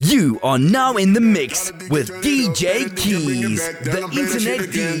You are now in the mix with DJ Keys, the internet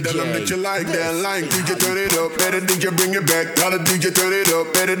DJ. Tell them that you like that line. DJ turn it up, better DJ bring it back. Tell the DJ turn it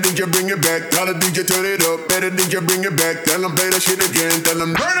up, better DJ bring it back. Tell the DJ turn it up, better DJ bring it back. Tell them play that shit again. Tell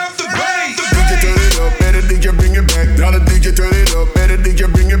them turn up the bass. DJ turn it up, better DJ bring it back. Tell the DJ turn it up, better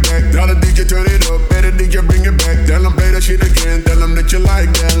DJ bring it back. Tell the DJ turn it up, better DJ bring it back. Tell them play that shit again. Tell them that you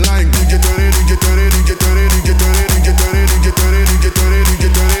like that line. DJ turn it, DJ turn it, DJ turn it, DJ turn it, DJ turn it, DJ turn it, DJ turn it, DJ turn it,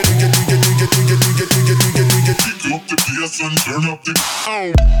 DJ DJ up the PS and turn up the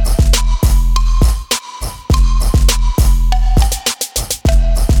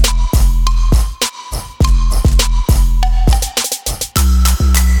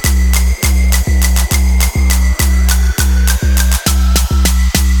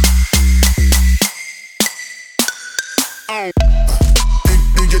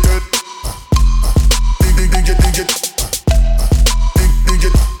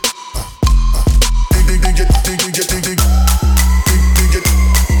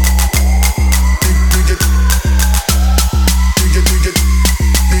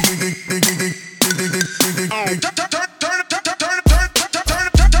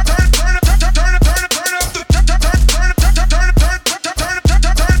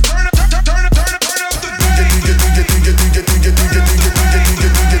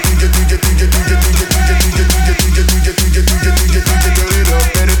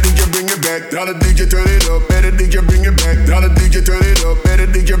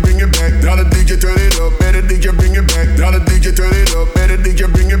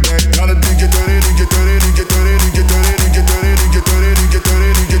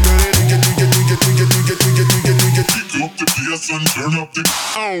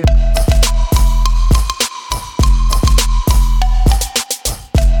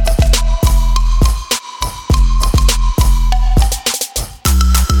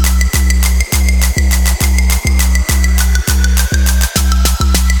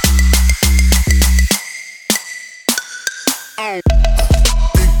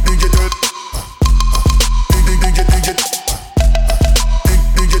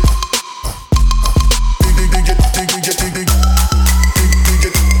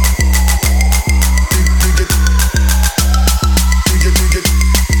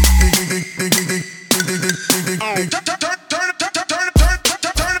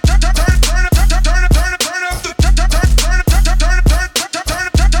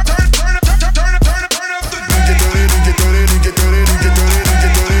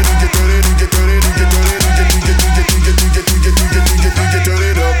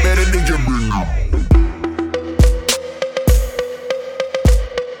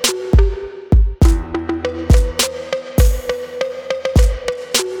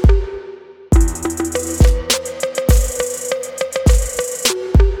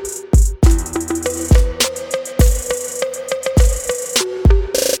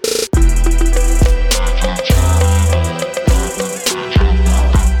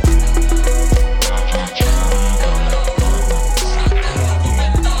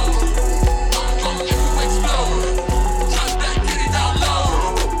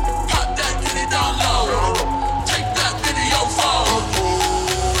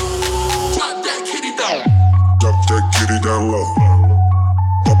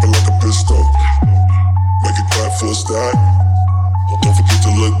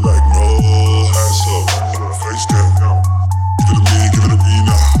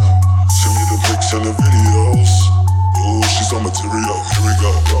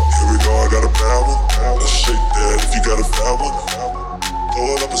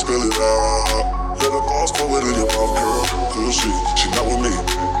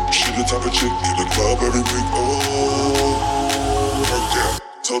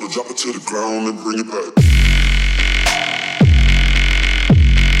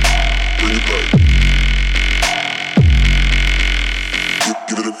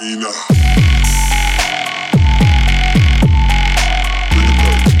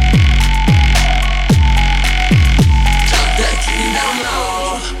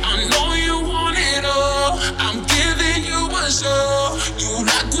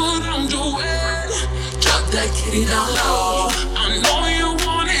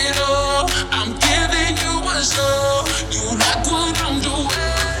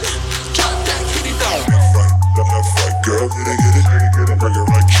Girl, get it, bring it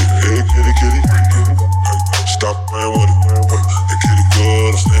right, get it.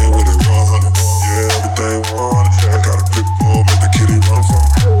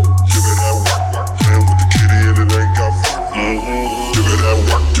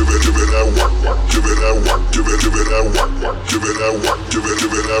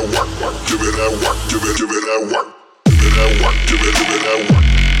 that work, give it that work, give it that work, give it that work, give it that work,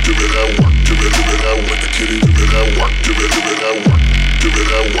 give it that work, give it that work, the kitty, give it that work, give it that work, give it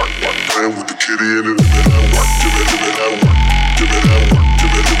that work, playing with the kitty and it, give it that work, give it that work, give it that work,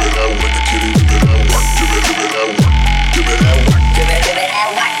 give it that work, the kitty, give it that work, give it that work, give it that work, give it that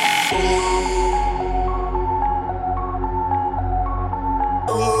work.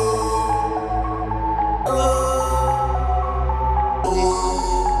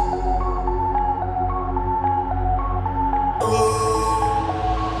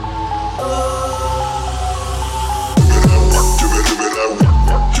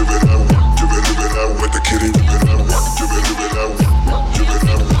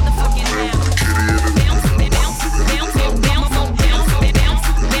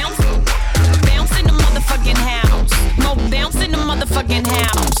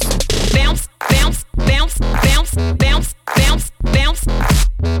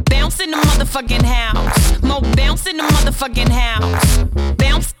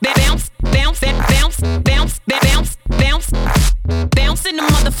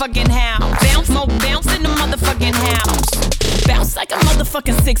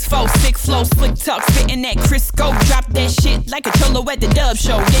 That Crisco, drop that shit like a cholo at the Dub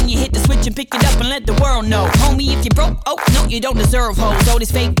Show. Then you hit the switch and pick it up and let the world know. Homie, if you broke, oh no, you don't deserve hoes. All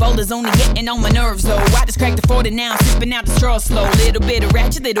these fake bowlers only getting on my nerves though. I just cracked the 40 now, sipping out the straw slow. Little bit of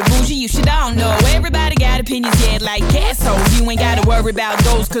ratchet, little bougie, you should all know. Everybody got opinions, yeah, like assholes. You ain't gotta worry about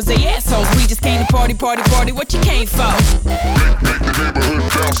those, cause they assholes. We just came to party, what you came for?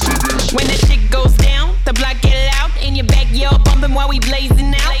 When the shit goes down, the block get loud. In your backyard bumping while we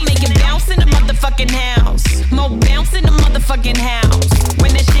blazing out. Make it bounce in the motherfucking house. More bounce in the motherfucking house.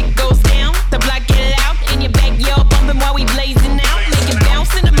 When that shit goes down, the block get loud. In your backyard bumping while we blazing out. Make it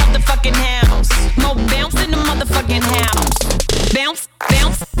bounce in the motherfucking house. More bounce in the motherfucking house. Bounce,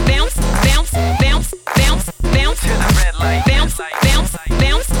 bounce, bounce, bounce, bounce, bounce, bounce. To the red light. Bounce, bounce,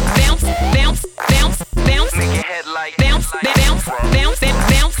 bounce, bounce, bounce, bounce, bounce. Make your head like bounce, bounce, bounce,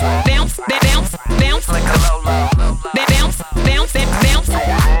 bounce, bounce, bounce, bounce. Like a low, low. Bounce, bounce, bounce,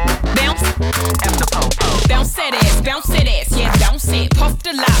 bounce. After po-po. Bounce that ass, yeah, bounce it. Puff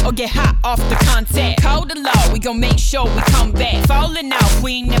the lot or get hot off the contact. Call the law, we gon' make sure we come back. Falling off,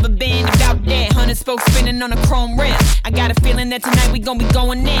 we ain't never been about that. 100 spokes spinning on a chrome rim. I got a feeling that tonight we gon' be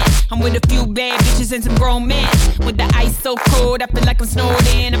going in. I'm with a few bad bitches and some grown men. With the ice so cold, I feel like I'm snowed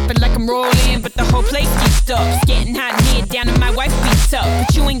in. I feel like I'm rolling, but the whole place geeked up. It's getting hot in here, down and my wife beats up.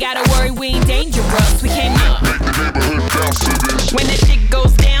 But you ain't gotta worry, we ain't dangerous. We came up. When the shit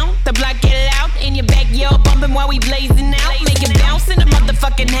goes down, the block get loud. In your backyard bumping while we blazing out. Make it bounce in the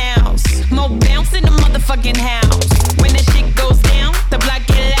motherfucking house. More bounce in the motherfucking house. When the shit goes down, the block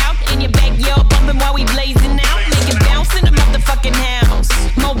get loud. In your backyard bumping while we blazing out. Make it bounce in the motherfucking house.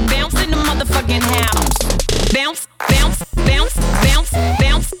 More bounce in the motherfucking house. Bounce, bounce, bounce, bounce,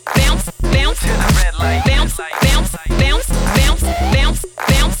 bounce, bounce, bounce. To the red light. Bounce, bounce, bounce, bounce, bounce,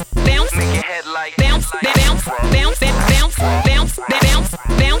 bounce, bounce. Make your head like bounce, bounce, bounce, bounce, bounce, bounce,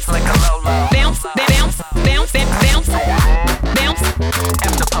 bounce. Like a low, low. Bounce, bounce, bounce, bounce, bounce.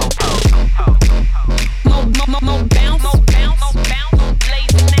 After po-po. More bounce, more bounce, bounce.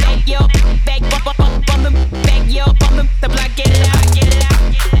 Blazing out, yo. Back bumpin', back yo bumpin'. The block get it out, get it out,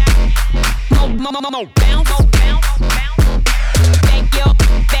 get it out. More bounce, more bounce, bounce. Back yo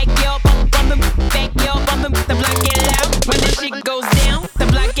bumpin', back yo bumpin'. The block get it out. When the shit goes down, the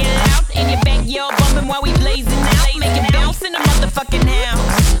block get it out. In your backyard bumpin' while we blazing out. Make it bounce in the motherfucking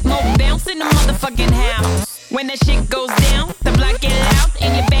house. More bounce in the motherfucking house. When that shit goes down, the block get loud.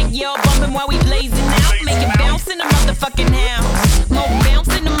 In your backyard bumping while we blazing out. Make it bounce in the motherfucking house. More bounce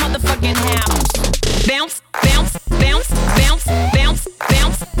in the motherfucking house. Bounce, bounce, bounce, bounce, bounce,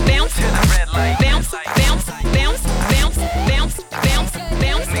 bounce, bounce. To the red light. Bounce, bounce, bounce, bounce, bounce, bounce,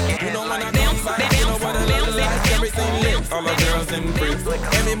 bounce. You know when I bounce, bounce, everything lit. All the girls in free.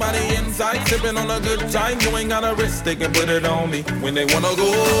 Everybody inside sipping on a good time. You ain't got a risk, they can put it on me. When they wanna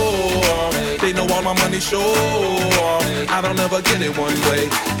go, they know all my money show. I don't ever get it one way.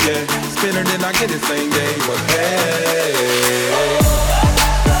 Yeah, spin it and I get it same day. But hey,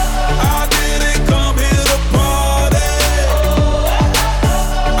 I didn't come here to party.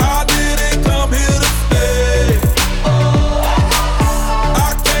 I didn't come here to stay.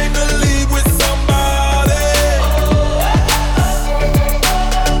 I came to leave with somebody.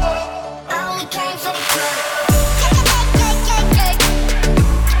 I only came for the club. I only came for the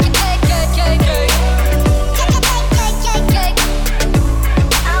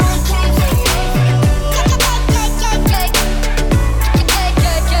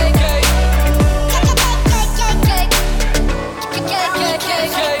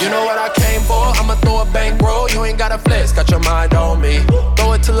flex, got your mind on me.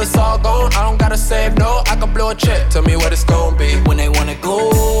 Throw it till it's all gone, I don't gotta save, no, I can blow a check. Tell me what it's gon' be. When they wanna go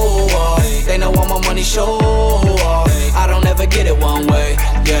off, they know all my money show off. I don't ever get it one way,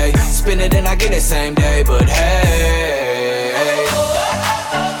 yeah. Spin it and I get it same day, but hey,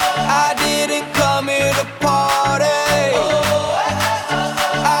 I didn't come here to party.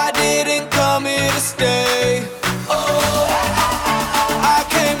 I didn't come here to stay. I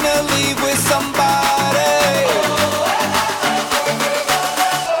came to leave with somebody.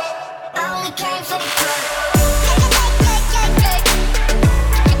 I only came for the drink.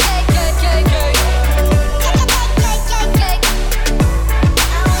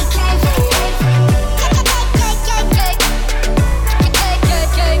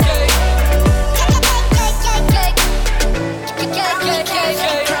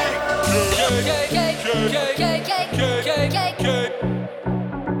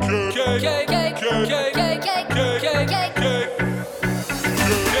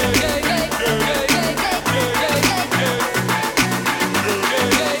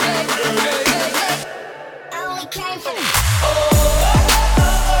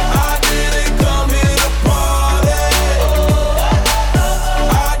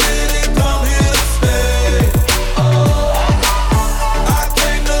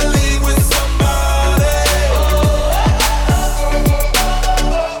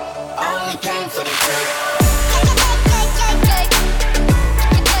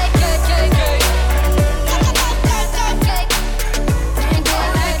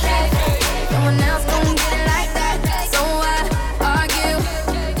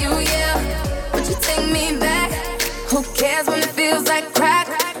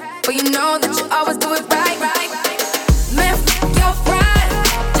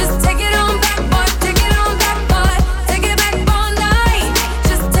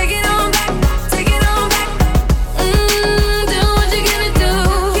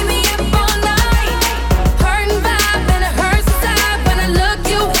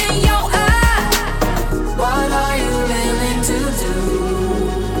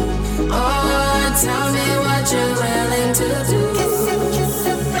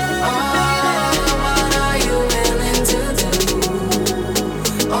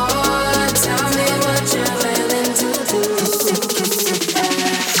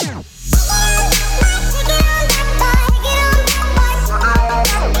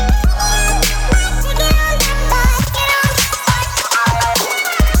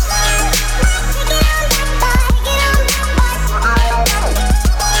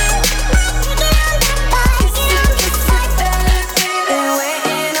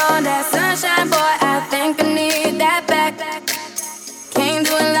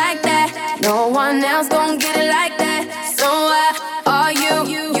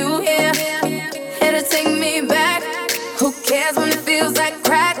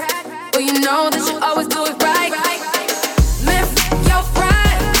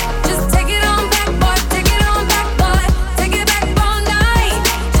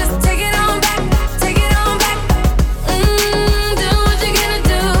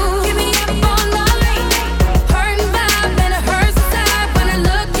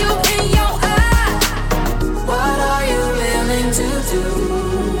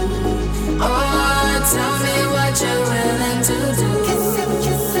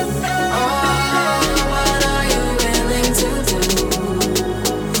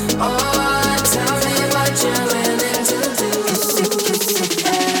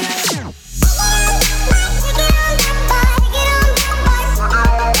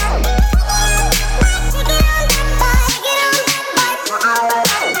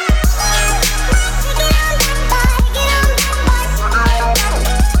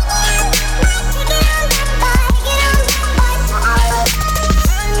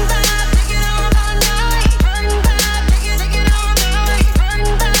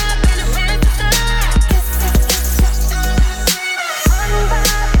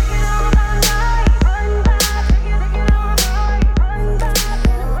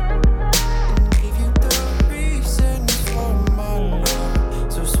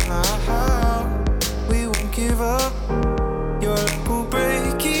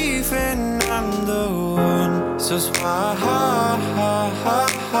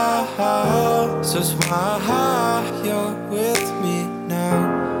 So smile, you're with me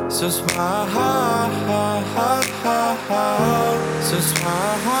now. So smile, so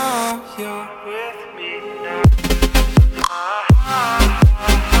smile, you're with me now.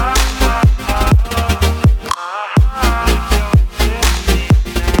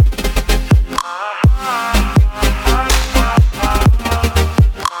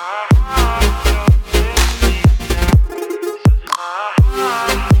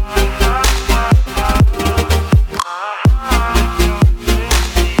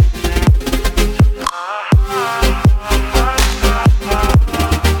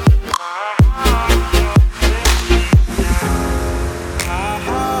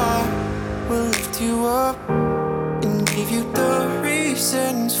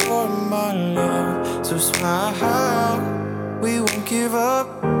 up.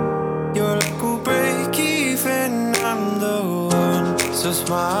 Your luck will break even. I'm the one. So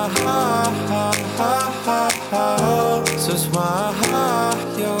smile, so smile,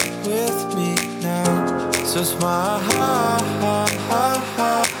 you're with me now. So smile,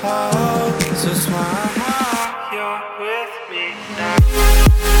 so smile, you're with me now.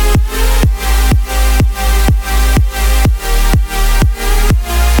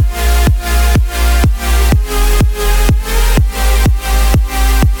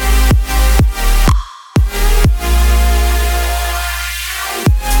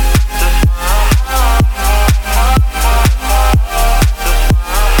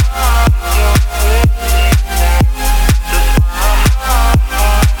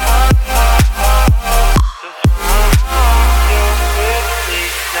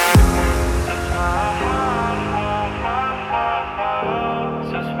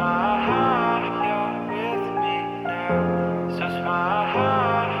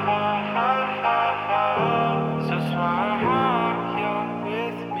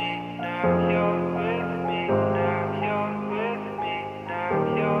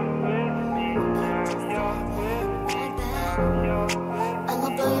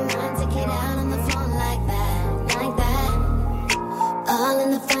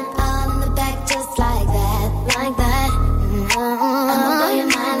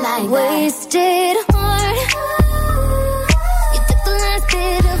 Wasted heart. You took the last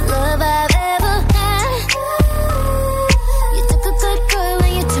bit of love I've ever had. You took a good girl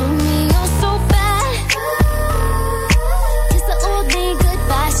and you told me you're so bad. Kiss the old me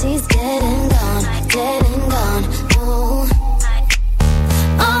goodbye, she's dead and gone, dead and gone. Oh.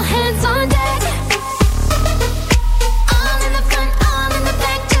 All hands on deck. All in the front, all in the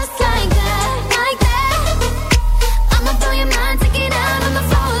back, just like that, like that. I'ma blow your mind, take it out on the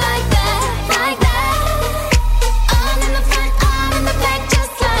floor.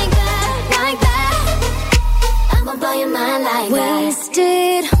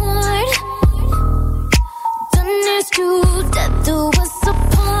 Wasted heart. Done this to death do us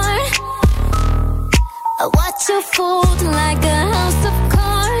apart. I watch you fold like a house of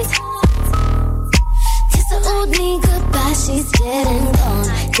cards. Kiss the old me goodbye, she's dead and gone,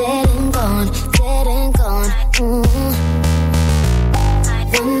 dead and gone, dead and gone.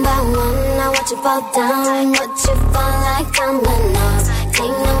 One by one, I watch you fall down, watch you fall like dominoes.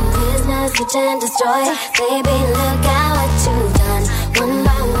 Take no business, reach and destroy. Baby, look at what you've done. One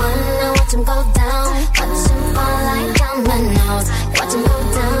by one, I watch him go down. Watch him fall like dominoes. Watch him go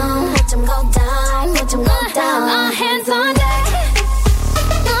down, watch him go down, watch him go down. All hands on deck.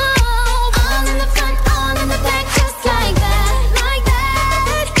 All in the front, all in the back, just like that, like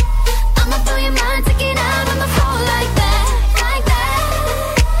that. I'ma blow your mind, take it out on the floor like that, like that.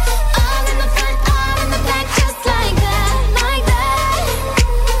 All in the front, all in the back, just like that, like that.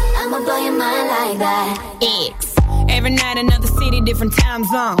 I'ma blow your mind like that. Every night another city, different time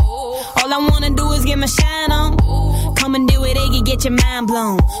zone. All I wanna do is get my shine on. Come and do it, Iggy, get your mind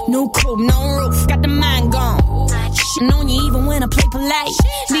blown. New coupe, no roof, got the mind gone. Shitting on you even when I play polite.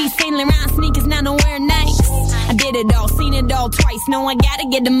 These Saint Laurent sneakers, not nowhere nice. I did it all, seen it all twice. Know I gotta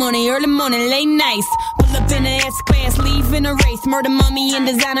get the money, early morning, late nights. Pull up in the S-Class, leave in a race. Murder, mommy, and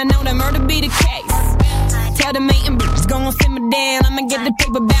designer, know that murder be the case. Tell the mating bitches, gon' simmer down. I'ma get the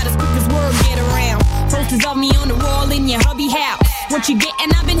paper about as quick as word get around. Posters of me on the wall in your hubby house. What you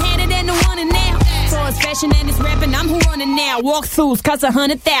gettin'? I've been headed and the one and now. So it's fashion and it's rapping, I'm who running now. Walkthroughs cost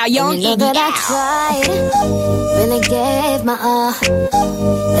 100,000, young Iggy. That I tried, really gave my all.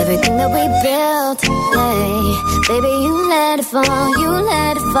 Everything that we built, hey. Baby, you let it fall,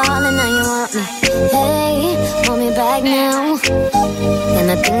 and now you want me. Hey, hold me back now. And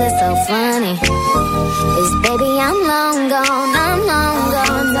the thing that's so funny is, baby, I'm long gone now.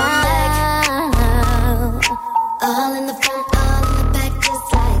 All in the front, all in the back, just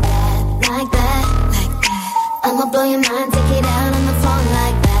like that, like that, like that. I'ma blow your mind, take it out on the floor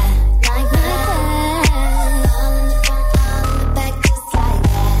like that, like that. All in the front, all in the back, just like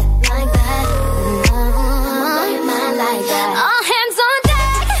that, like that. I'ma blow your mind like that. All hands on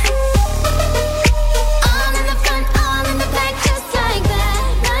deck. All in the front, all in the back, just like that,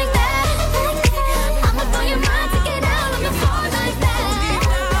 like that. I'ma blow your mind, take it out on the floor like that.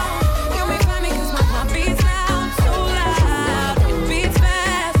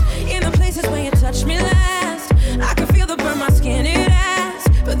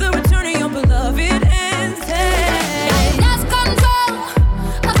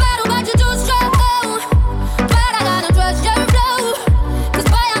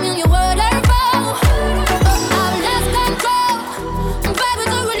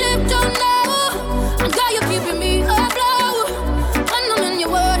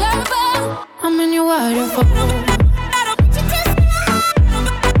 I'm in your waterfall.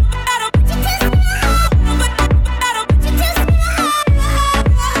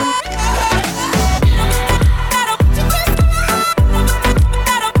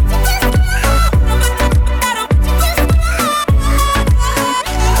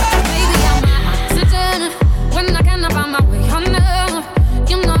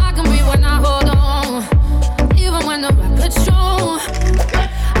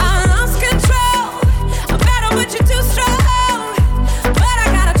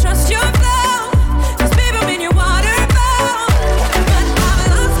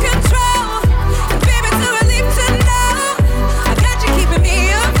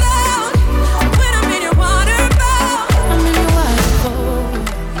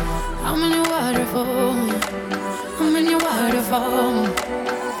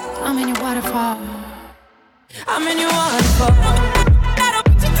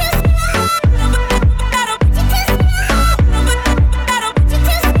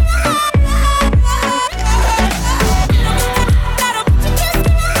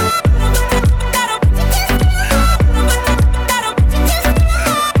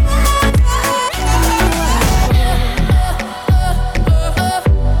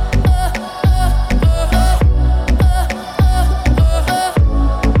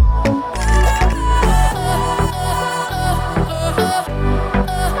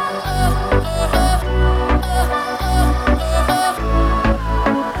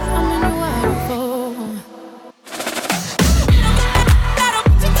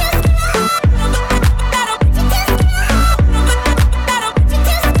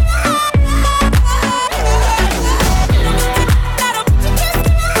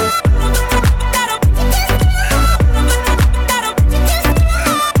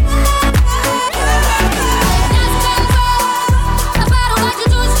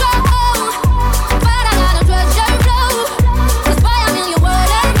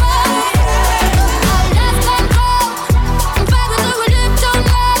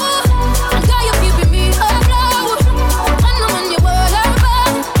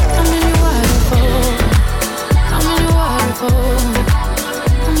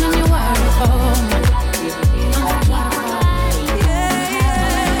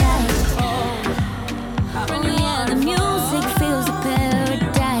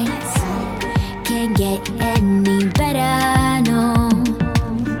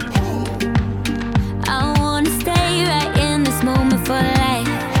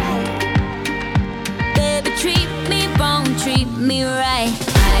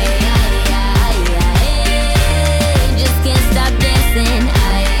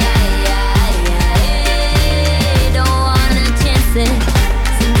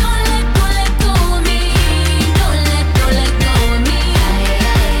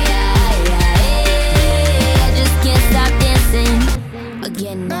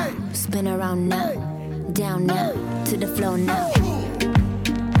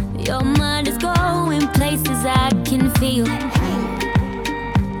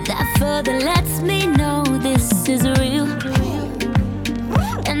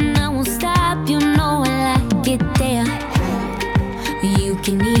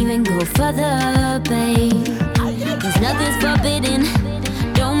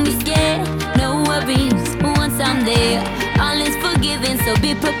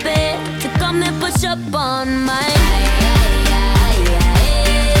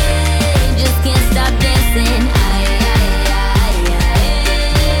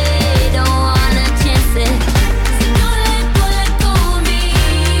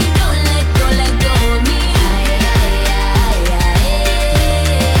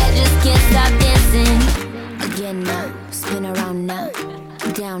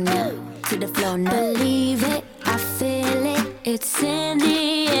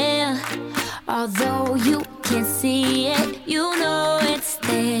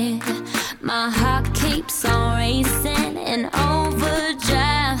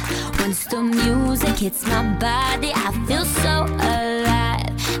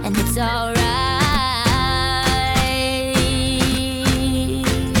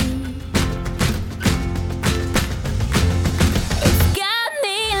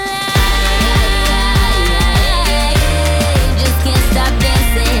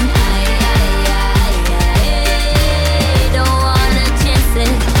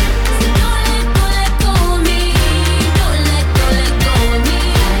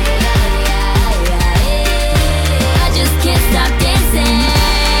 I just can't stop dancing.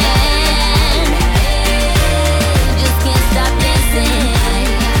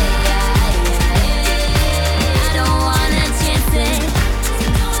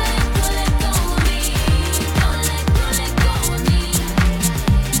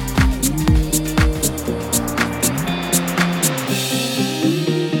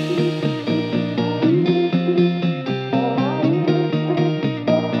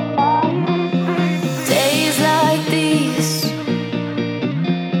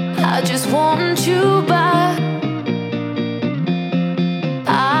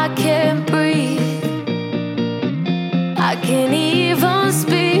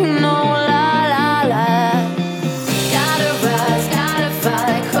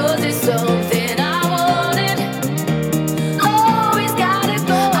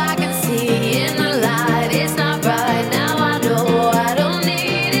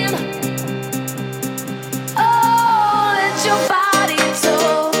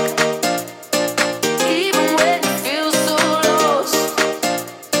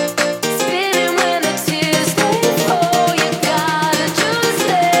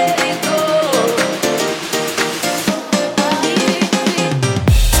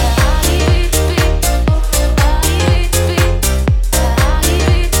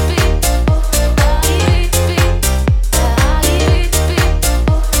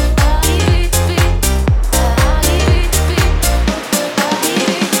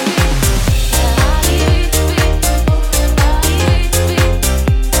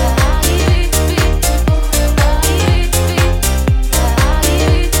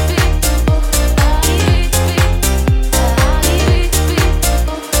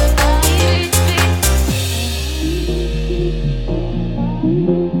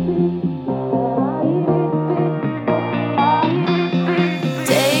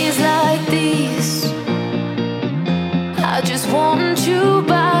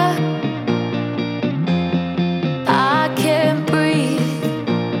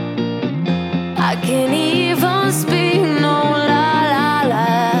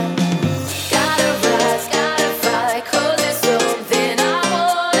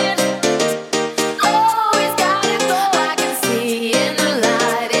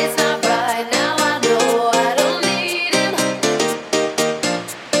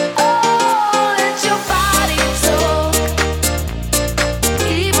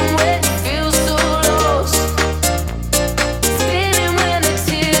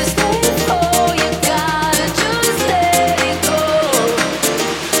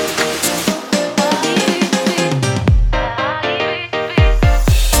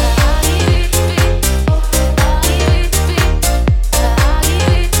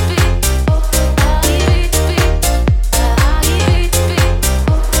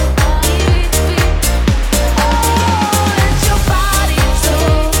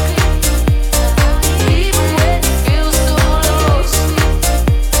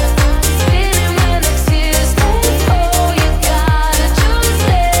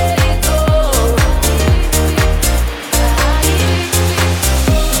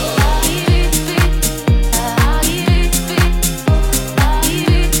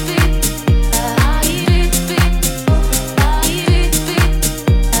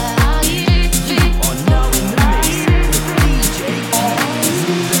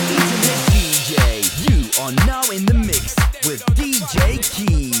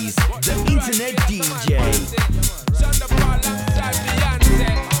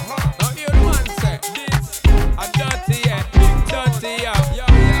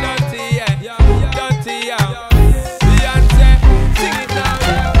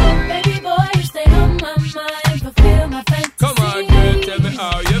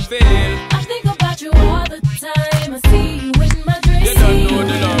 how you feel. I think about you all the time. I see you in my dreams. You don't know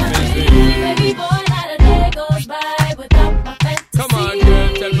the love is real. Baby boy, not a day goes by without my fantasy. Come on, girl,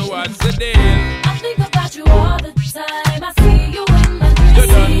 tell me what's the deal. I think about you all the time. I see you in my dreams. You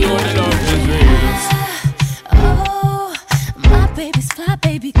don't know the love is real. Oh, my baby's fly,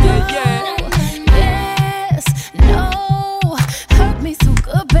 baby girl. Yeah. Yes, no, hurt me so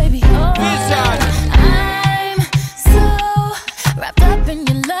good, baby. Oh, I'm so wrapped up in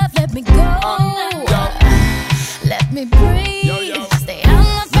your love. Let me go. Let me breathe. Stay out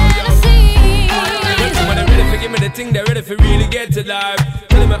my fantasy. When they're ready for give me the thing, they're ready for really get to life.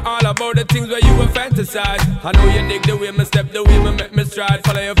 Telling me all about the things where you were fantasize. I know you dig the way me step, the way me make me stride.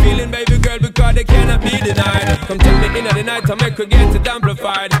 Follow your feeling, baby girl, because they cannot be denied. Come tell me in the night, I make her get it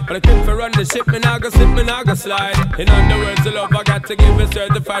amplified. But I quit for run the ship, me now go slip, me now go slide. In other words, the love I got to give it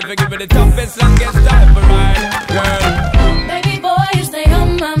certified. For giving the toughest, longest time for ride, girl. Baby boy, you stay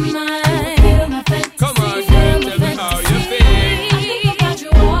on my mind. Feel my fantasy. Come on, girl, tell me how you feel. I think about you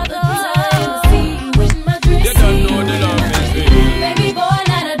all the time. I see you in my dreams. You don't know the love is real. Baby boy,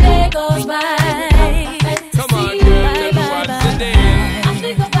 not a day goes by. Come on, girl, tell me what's the deal. I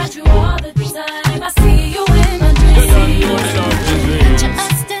think about you all the time. I see you in my dreams. You don't know the love is real. Picture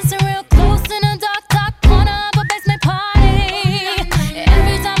us dancing real close in a dark, dark corner of a basement party.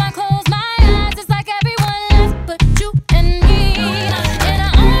 Every time I close my eyes, it's like everyone left but you and me. In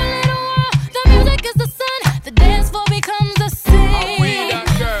our own little world, the music is the sun. The dance floor becomes the sea.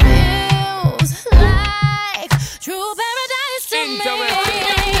 Feels like true paradise to me.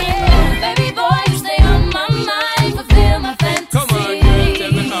 Baby boy, you stay on my mind, fulfill my fantasy. Come on, girl,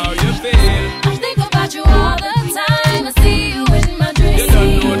 tell me how you feel. I think about you all the time. I see you in my dreams. You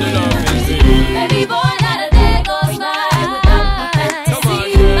don't know the love is real. Baby boy, not a day goes by without my fantasy. Come on,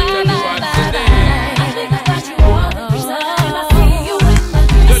 girl, tell me what's the deal. I think about you all the time. I see you in my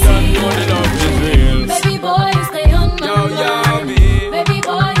dreams. You don't know the love is real. Baby boy, you stay on my mind. Baby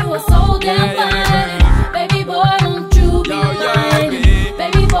boy, you are so damn fine. Baby boy, won't you be mine?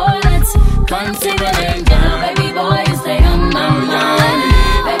 Baby boy, let's come singing down. Baby boy, you stay on my mind.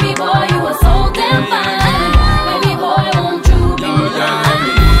 Baby boy, you are so damn fine. Baby boy, won't you be mine?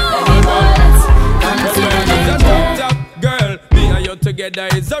 Baby boy, let's come singing It's a down. top girl, me and you together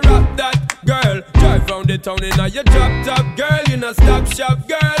is a rap that girl. Drive round the town in a your drop top girl, you know stop shop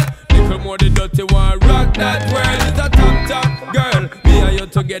girl. Little more the dirty one, rock that world. It's a top girl, me and you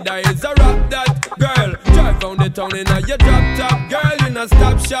together is a rap that girl. Drive round the town in a your drop top girl, you know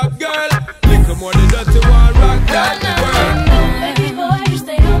stop shop girl. Little more the dirty one, rock that world. Baby boy, you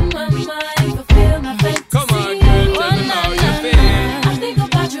stay on my mind, fulfill my fantasy. Come on, girl, tell me how you feel. I think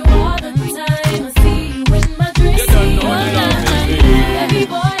about you all the time. I see you in my dreams. You don't know the love is real. Baby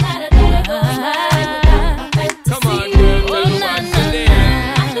boy, not a day goes by without my fantasy. Come on, girl, tell me what's the deal.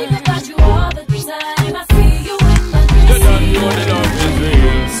 I think about you all the time. I see you in my dreams. You don't know the love is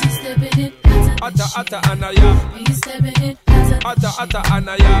real. She's stepping it, Atta Anaya, he's stepping it, Atta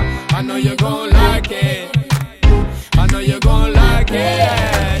Anaya. I know you gon' like it. I know you gon' like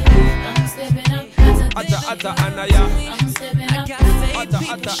it. I'm stepping up, Atta Anaya, I'm stepping up.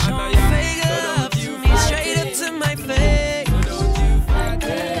 Atta Anaya. So don't you fight Straight up it. to my face. So don't you fight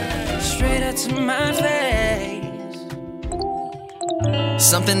it. Straight up to my face.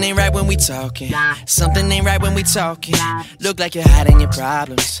 Something ain't right when we talking. Something ain't right when we talking. Look like you're hiding your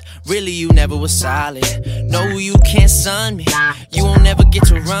problems. Really, you never was solid. No, you can't sun me. You won't never get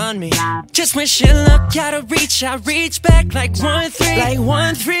to run me. Just when shit look out of reach, I reach back like 1-3. Like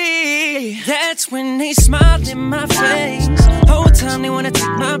 1-3. That's when they smile in my face. Whole time they wanna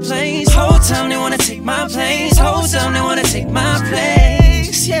take my place. Whole time they wanna take my place. Whole time they wanna take my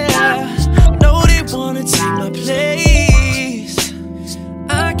place. Yeah. No, they wanna take my place.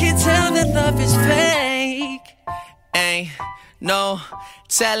 I can tell that love is fake. Ain't no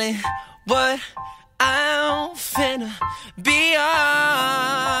telling what I'm finna be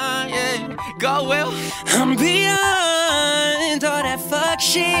on. Yeah. Go well. I'm beyond all that fuck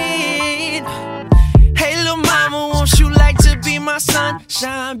shit. Hey, little mama, won't you like to be my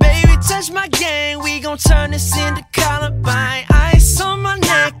sunshine? Baby, touch my game, we gon' turn this into Columbine. Ice on my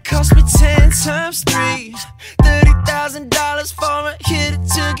neck cost me 10 times 3. $30,000 for a hit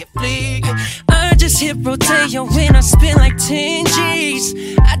to get fleek. I just hit Rodeo when I spent like 10 G's.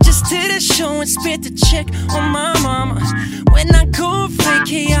 I just did a show and spent the check on my mama. When I go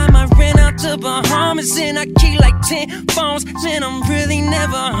vacay, I might rent out the Bahamas. And I keep like 10 phones, man, I'm really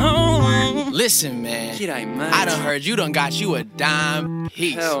never home. Listen, man, I done heard you done got you a dime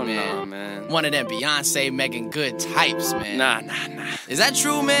piece. Hell man. No, man. One of them Beyonce, Megan Good types, man. Nah. Is that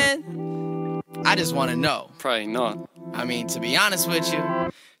true, man? I just wanna know. Probably not. I mean, to be honest with you,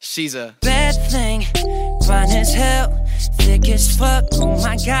 she's a bad thing, fine as hell, thick as fuck, oh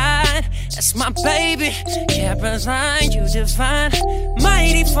my god, that's my baby. Caroline, you divine,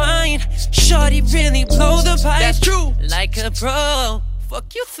 mighty fine. Shorty really blow the pipe. That's true. Like a pro.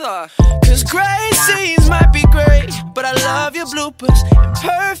 Fuck you thought. Cause great scenes might be great, but I love your bloopers.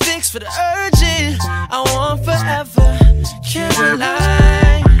 Imperfects for the urgent, I want forever.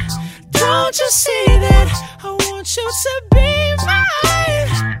 Caroline, don't you see that I want you to be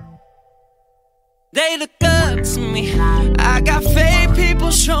mine? They look up to me. I got fake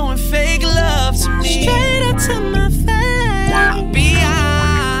people showing fake love to me. Straight up to my face, I'll be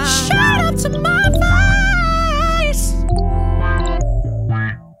on. straight up to my face.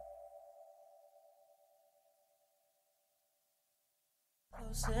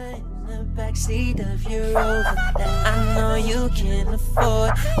 In the backseat of your Rover that I know you can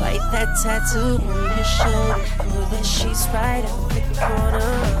afford. Write that tattoo on your shoulder. Pull the sheets right out the corner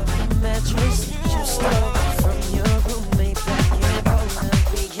of the mattress that you stole from your roommate back in Boulder.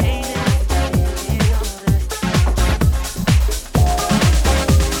 We ain't ever getting older.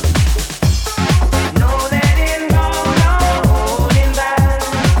 No letting go, no holding back.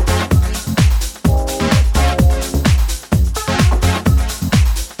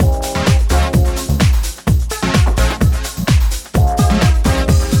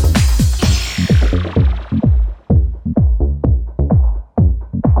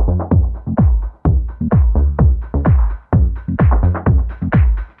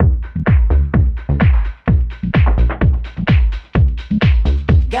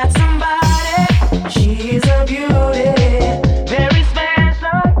 Got somebody, she's a beauty, very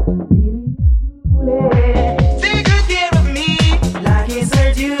special, really, truly. Take good care of me, like it's her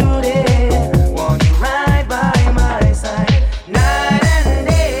duty. Want you right by my side, night and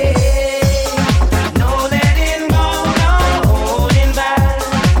day. No letting go, no holding back,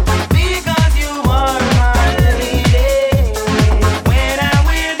 because you are my lady. When I'm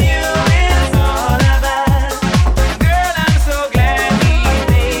with you, it's all about. Girl, I'm so glad we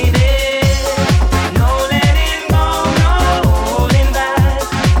made it. No letting go, no holding back.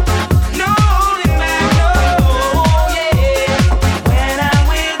 No holding back, no, yeah. When I'm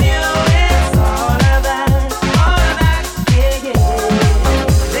with you, it's all of that, yeah, yeah.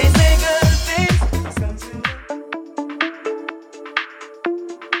 They say good things come to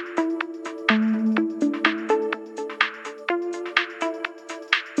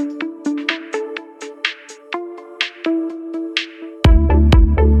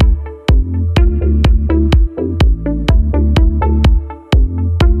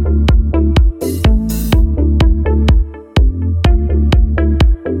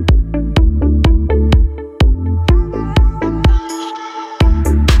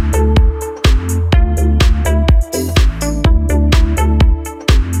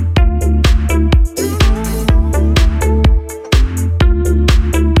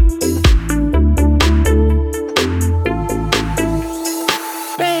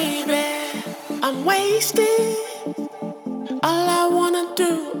Baby, I'm wasted. All I wanna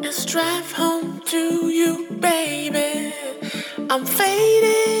do is drive home to you, baby. I'm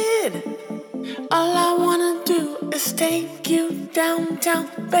faded. All I wanna do is take you downtown,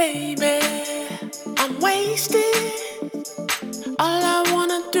 baby. I'm wasted. All I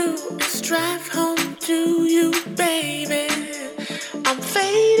wanna do is drive home to you, baby. I'm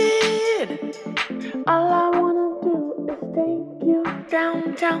faded. All I wanna do is take you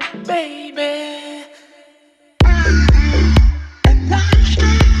downtown, baby.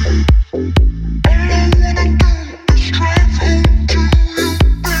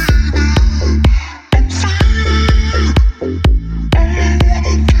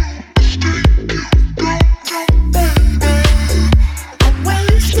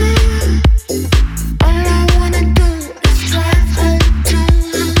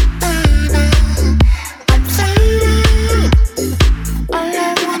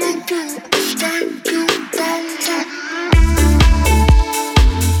 Stay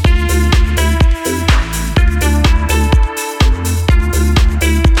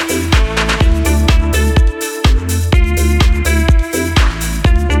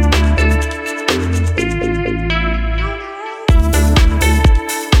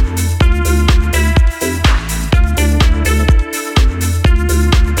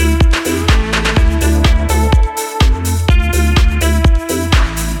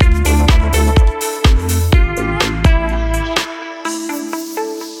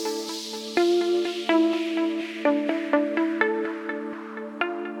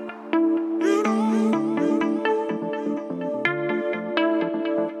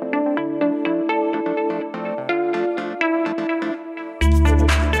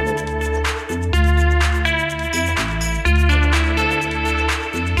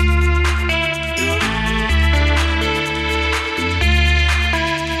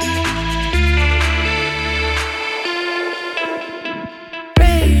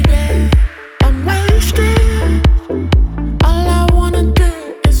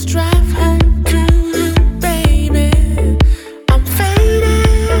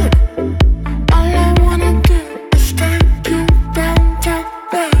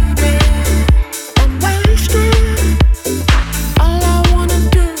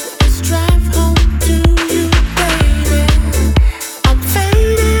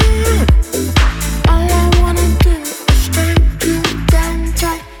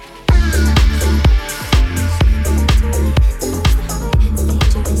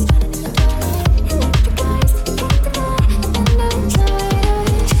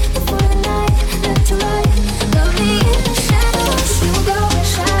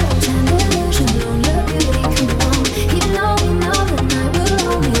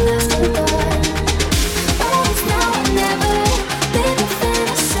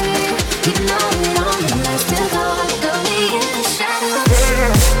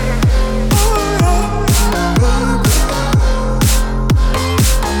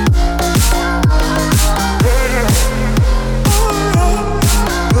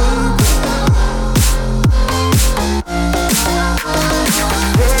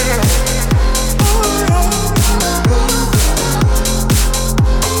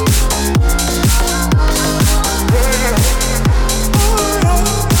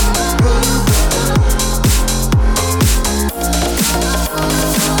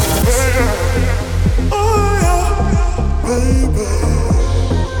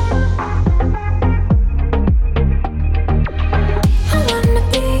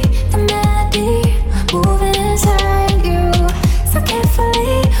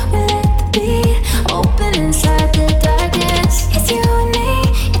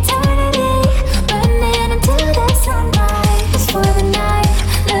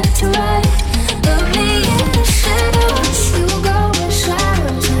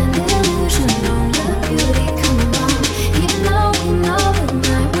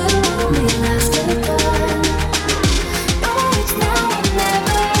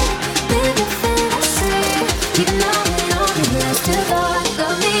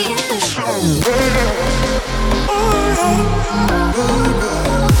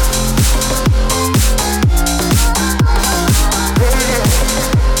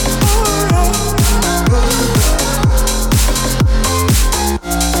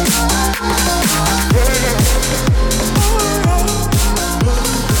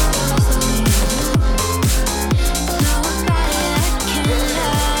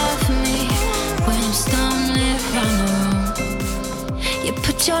You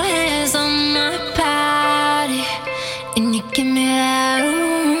put your hands on my body and you give me that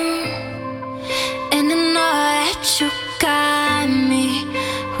room. And I know that you got me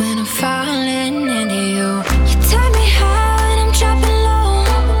when I'm falling into you. You take me high and I'm dropping low,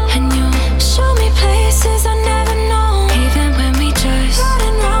 and you show me places I never know. Even when we just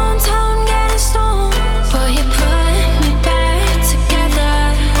riding round town getting stoned, boy, you put me back together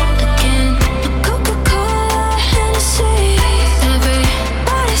again. A Coca-Cola, Hennessy.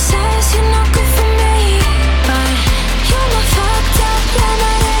 Everybody says you're not good for me, but you're my fucked up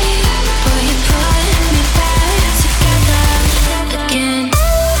lemonade. Boy, you put me back together again.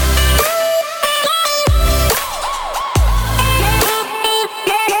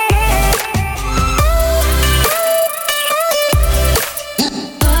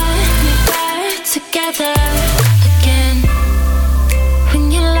 Together again. When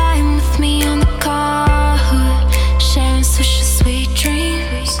you're lying with me on the car, sharing such sweet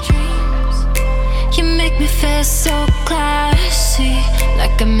dreams, you make me feel so classy,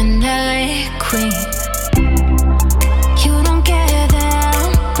 like I'm an LA queen. You don't care that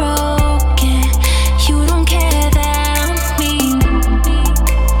I'm broken, you don't care that I'm mean.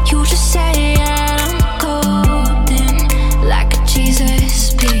 You just say that I'm golden, like a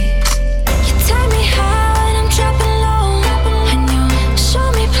Jesus piece. Take me high and I'm dropping low, and you show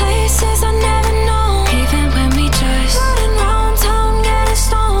me places I never know. Even when we just riding round town getting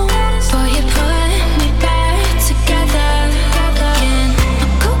stoned, boy, you put me back together again.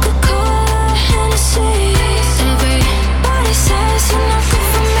 A Coca-Cola, Hennessy. Everybody says you're not good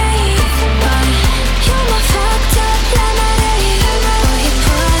for me, but you're my fucked up lemonade. Boy, you put me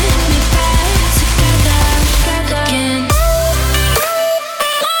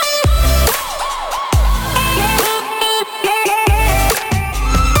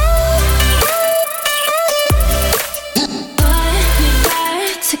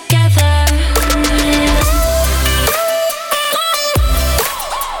back together again.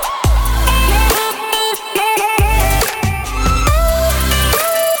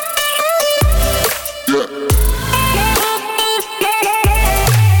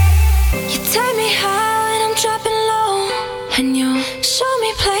 You take me high and I'm dropping low, and you show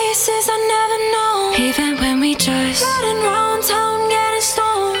me places I never know. Even when we just riding round town getting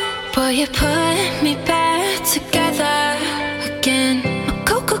stoned, boy, you put me back together again. A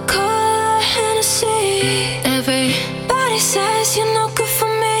Coca-Cola, Hennessy. Everybody says you're no good for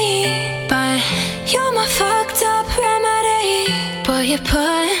me, but you're my fucked up remedy. Boy, you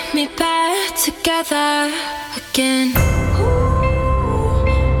put me back together again.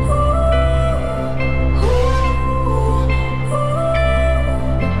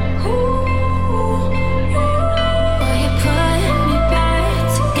 Boy, you put me back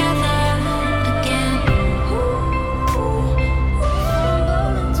together again.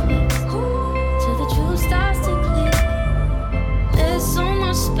 Till the truth starts to clear. There's so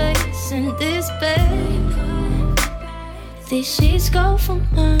much space in this bed. These sheets go for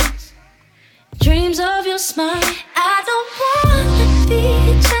months. Dreams of your smile. I don't wanna be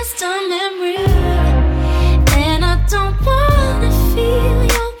just a memory, and I don't wanna feel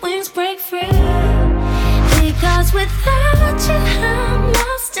your wings break free. Because without you, I'm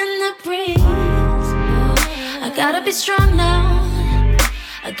lost in the breeze. I gotta be strong now.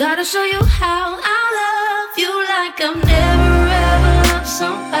 I gotta show you how I love you like I've never ever loved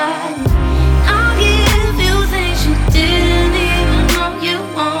somebody. I'll give you things you didn't even know you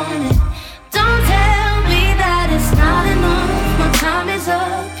wanted. Don't tell me that it's not enough. My time is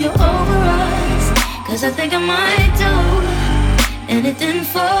up, you're over us. Cause I think I might do anything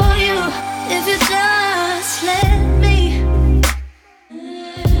for you if you just let me.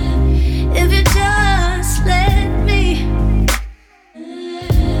 If you just let me.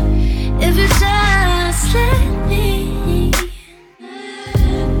 If you just let me.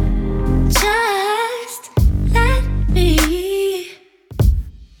 Just let me.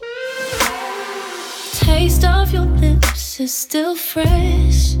 Taste of your lips is still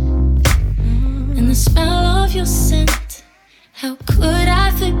fresh, and the smell of your scent. How could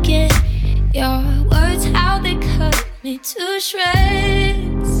I forget your words, how they cut me to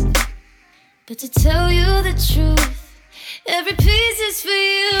shreds? But to tell you the truth, every piece is for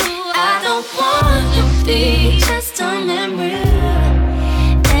you. I don't wanna be just a memory,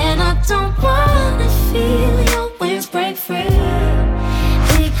 and I don't wanna feel your wings break free.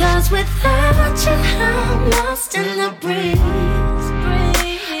 Because without you, I'm lost in the breeze.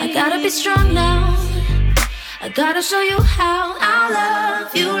 I gotta be strong now. I gotta show you how I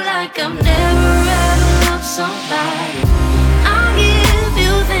love you like I've never ever loved somebody. I'll give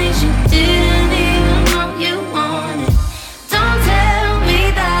you things you didn't even know you wanted. Don't tell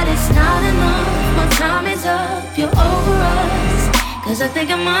time is up, you're over us. Cause I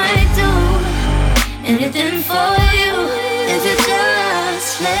think I might do anything for you if you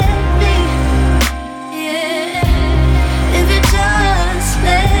just let me. Yeah, if you just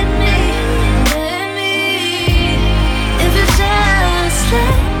let me. If you just let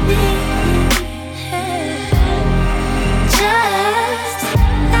me. Just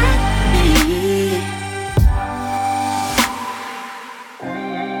let me.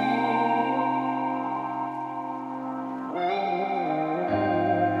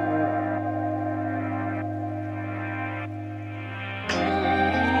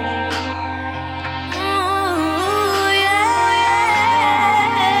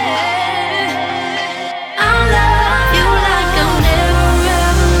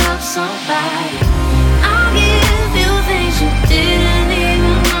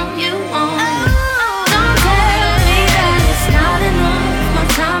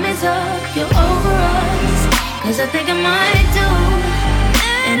 I think I might do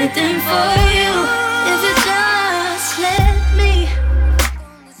anything for you if you just let me.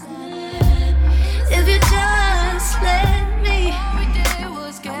 If you just let me. Every day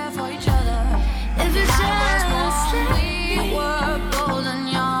was care for each other. If you just let me. We were bold and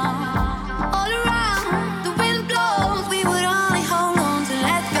young. All around the wind blows, we would only hold on to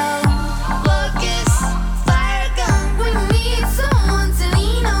let go. Focus, fire gun. We need someone to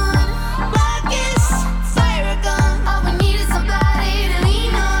lean on. All we need is somebody to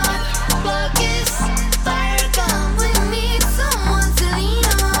lean on. Focus, fire gun. We need someone to lean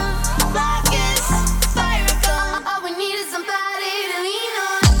on. Focus, fire gun. All we need is somebody to lean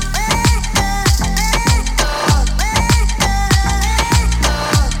on.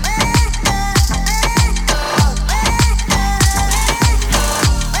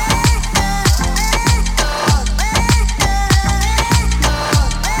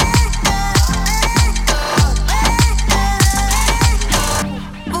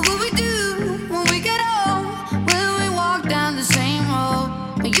 What will we do when we get old? Will we walk down the same road?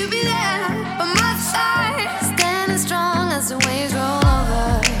 Will you be there by my side? Standing strong as the waves roll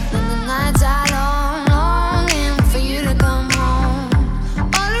over. And the nights are long, longing for you to come home.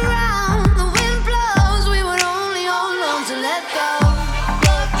 All around the wind blows, we would only hold on to let go.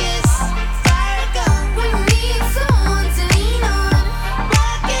 Focus, fire gun. We need someone to lean on.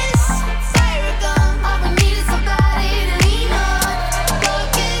 Focus, fire gun. All we need is somebody to lean on.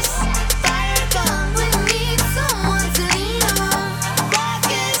 Focus, fire gun. We need someone to lean on.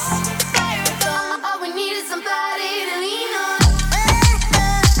 Focus, fire gun. All we need is somebody to lean on.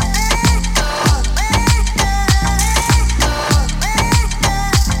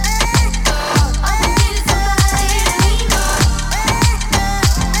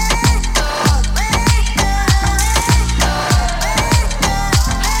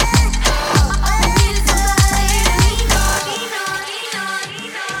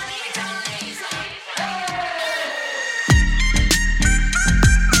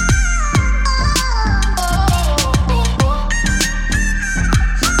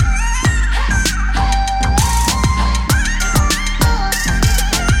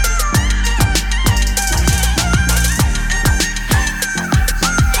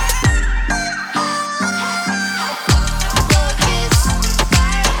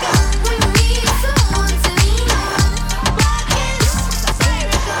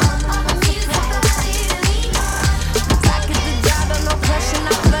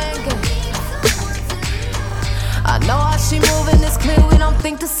 I know how she moving, it's clear we don't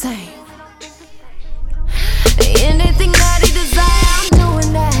think the same. Anything that he desire, I'm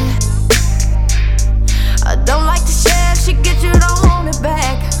doing that. I don't like to share, she get you, don't hold it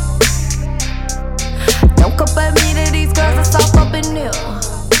back. Don't compare me to these girls that's all up in here.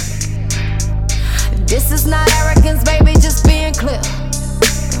 This is not arrogance, baby, just being clear.